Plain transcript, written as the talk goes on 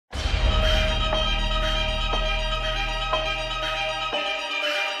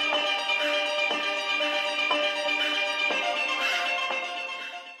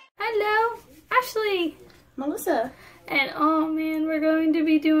Melissa. And oh man, we're going to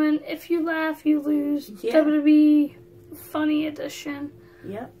be doing If You Laugh, You Lose, Yeah. WWE Funny Edition.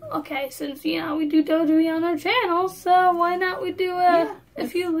 Yep. Okay, since, you know, we do WWE on our channel, so why not we do a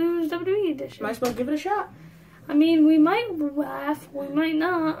If You Lose WWE Edition? Might as well give it a shot. I mean, we might laugh, we might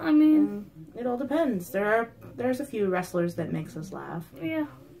not. I mean, it all depends. There's a few wrestlers that makes us laugh. Yeah,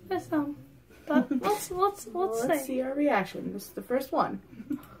 that's some. But let's see our reaction. This is the first one.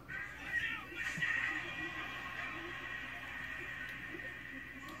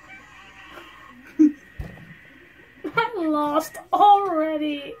 I lost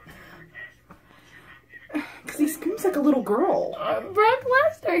already. Because he screams like a little girl. Brock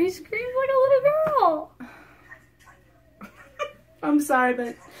Lesnar, he screams like a little girl. I'm sorry,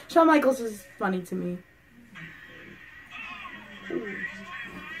 but Shawn Michaels is funny to me.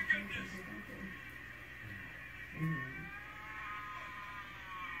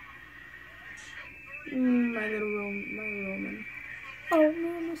 My little Roman. Oh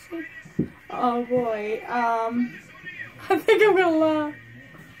man, let's see. Oh boy. I think I'm gonna laugh.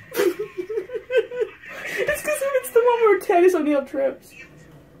 It's because it's the one where Titus O'Neil trips.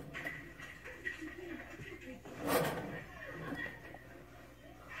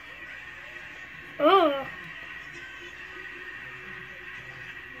 Ugh.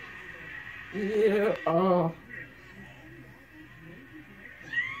 Yeah. Oh.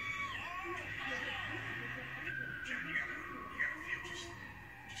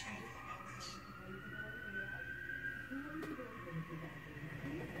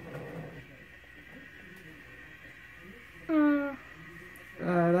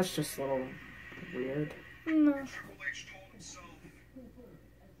 That's just a little weird. No.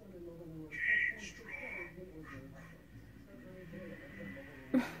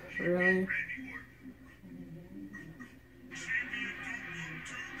 Really?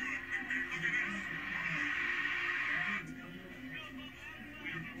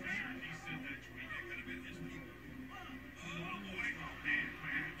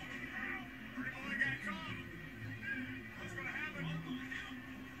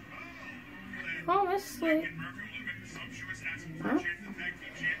 Oh, that's sweet. Huh?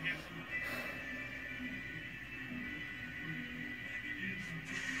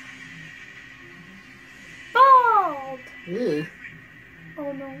 Bald! Ew.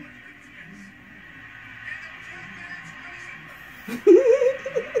 Oh no.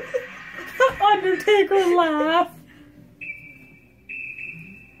 Undertaker laugh.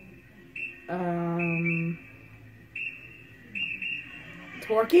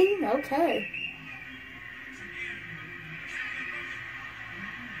 Twerking? Okay.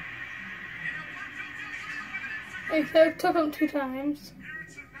 It took him 2 times.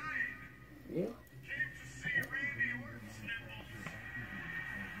 Yeah.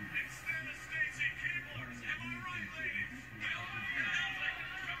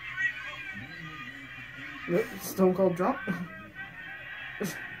 Yep, Stone Cold drunk.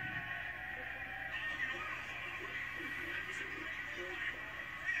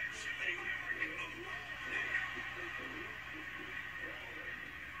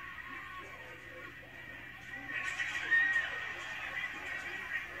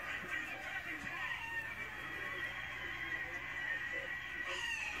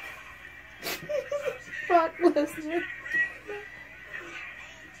 Brock Lesnar.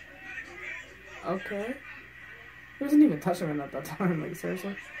 Okay. He wasn't even touching him at that time, like,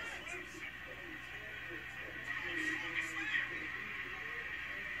 seriously.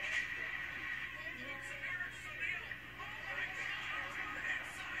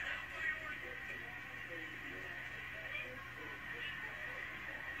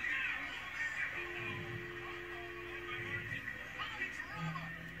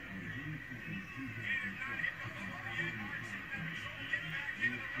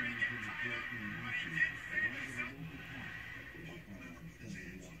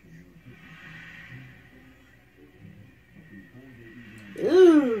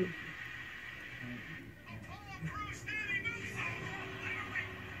 Ooh.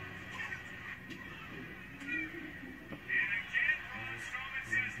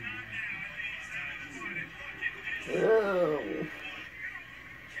 Ew.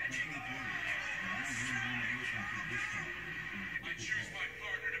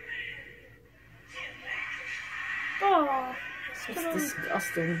 Oh, That's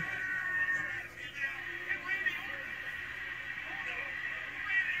disgusting.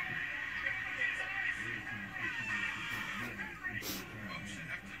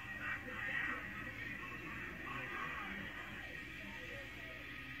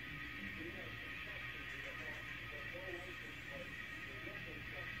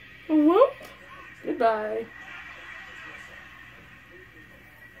 Whoop. Goodbye.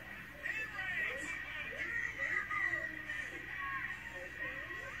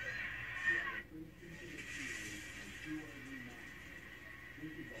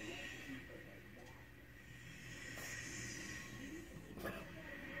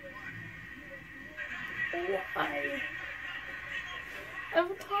 why?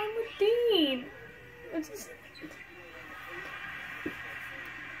 Every time with Dean. It's just...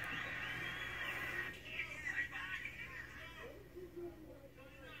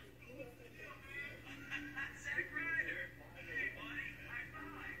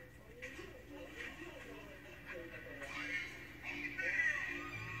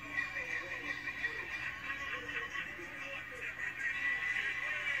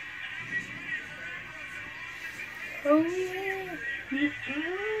 Oh yeah.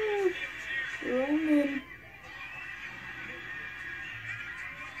 Roman.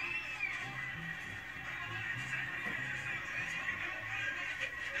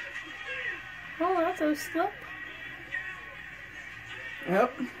 Oh, that's a slip.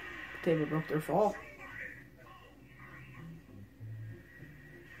 Yep. Table broke their fall.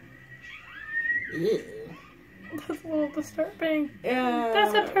 Yeah. That's a little disturbing. Yeah.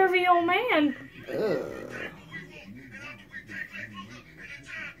 That's a pervy old man. Ugh.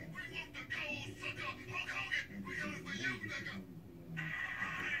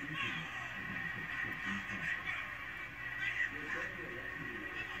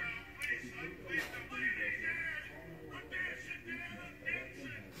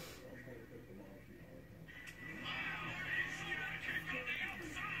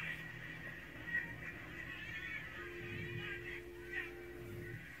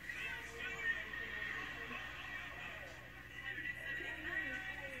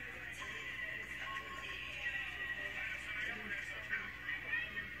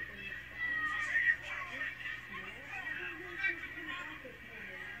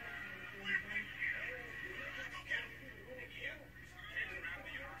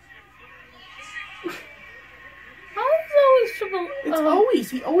 It's always,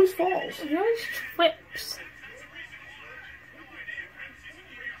 he always falls. He always trips.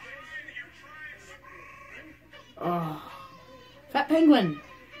 Oh. Fat penguin.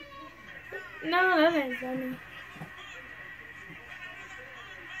 No, that ain't funny.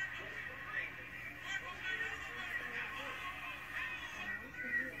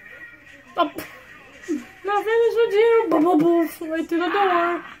 Oh. No, finish with you. Boo, boo, boo. Right through the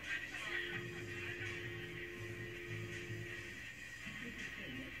door.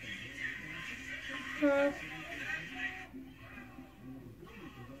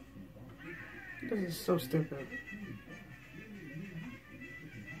 This is so stupid.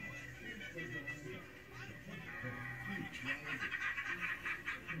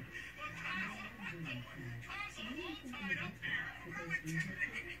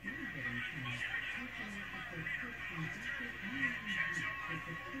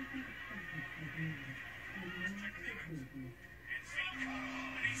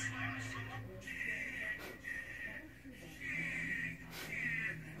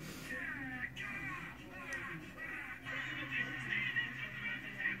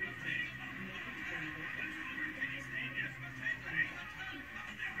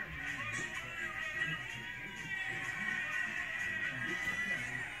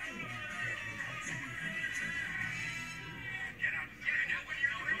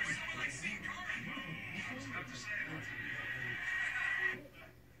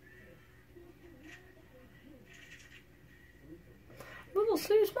 Little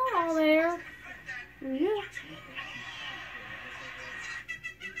Sue Small there. Yeah.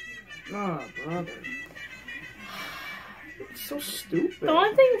 Oh, brother. It's so stupid. The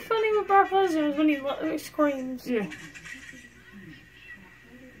only thing funny with Brock Lesnar is when he screams. Yeah.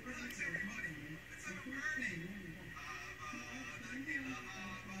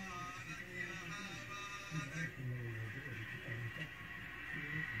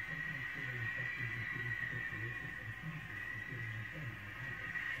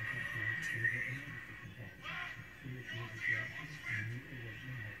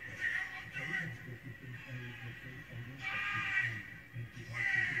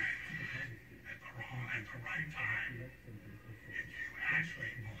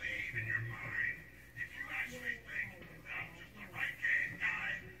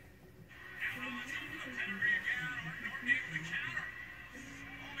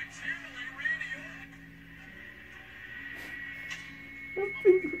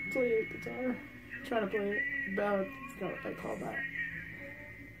 Play a guitar. Trying to play it. But I forgot what they call that.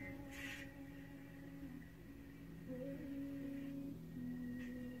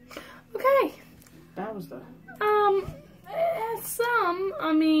 Okay. That was the...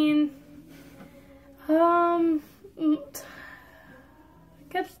 I mean, I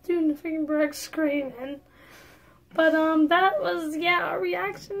kept doing the freaking Brock screaming. But that was our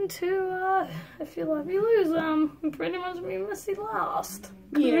reaction to If You Love You Lose. Pretty much me and Missy lost.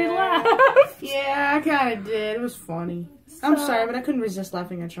 We laughed. Yeah, I kind of did. It was funny. I'm sorry, but I couldn't resist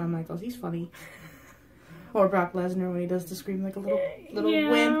laughing at Shawn Michaels. He's funny. Or Brock Lesnar when he does the scream like a little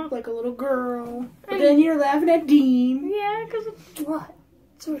wimp, like a little girl. But then you're laughing at Dean. Yeah, because it's what?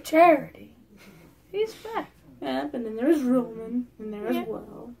 It's for charity. He's back. Yep, and then there's Roman in there as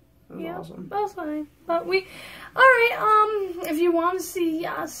well. That was awesome. That was funny. But alright, if you want to see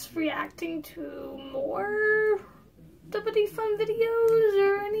us reacting to more WWE fun videos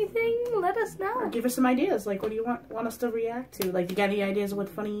or anything, let us know. Or give us some ideas. Like, what do you want us to react to? Like, you got any ideas of what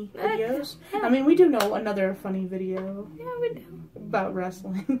funny videos? I mean, we do know another funny video. Yeah, we do. About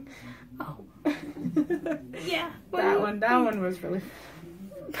wrestling. Oh. Yeah. That one was really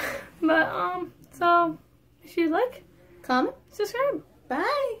But, so, if you like, comment, subscribe.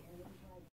 bye.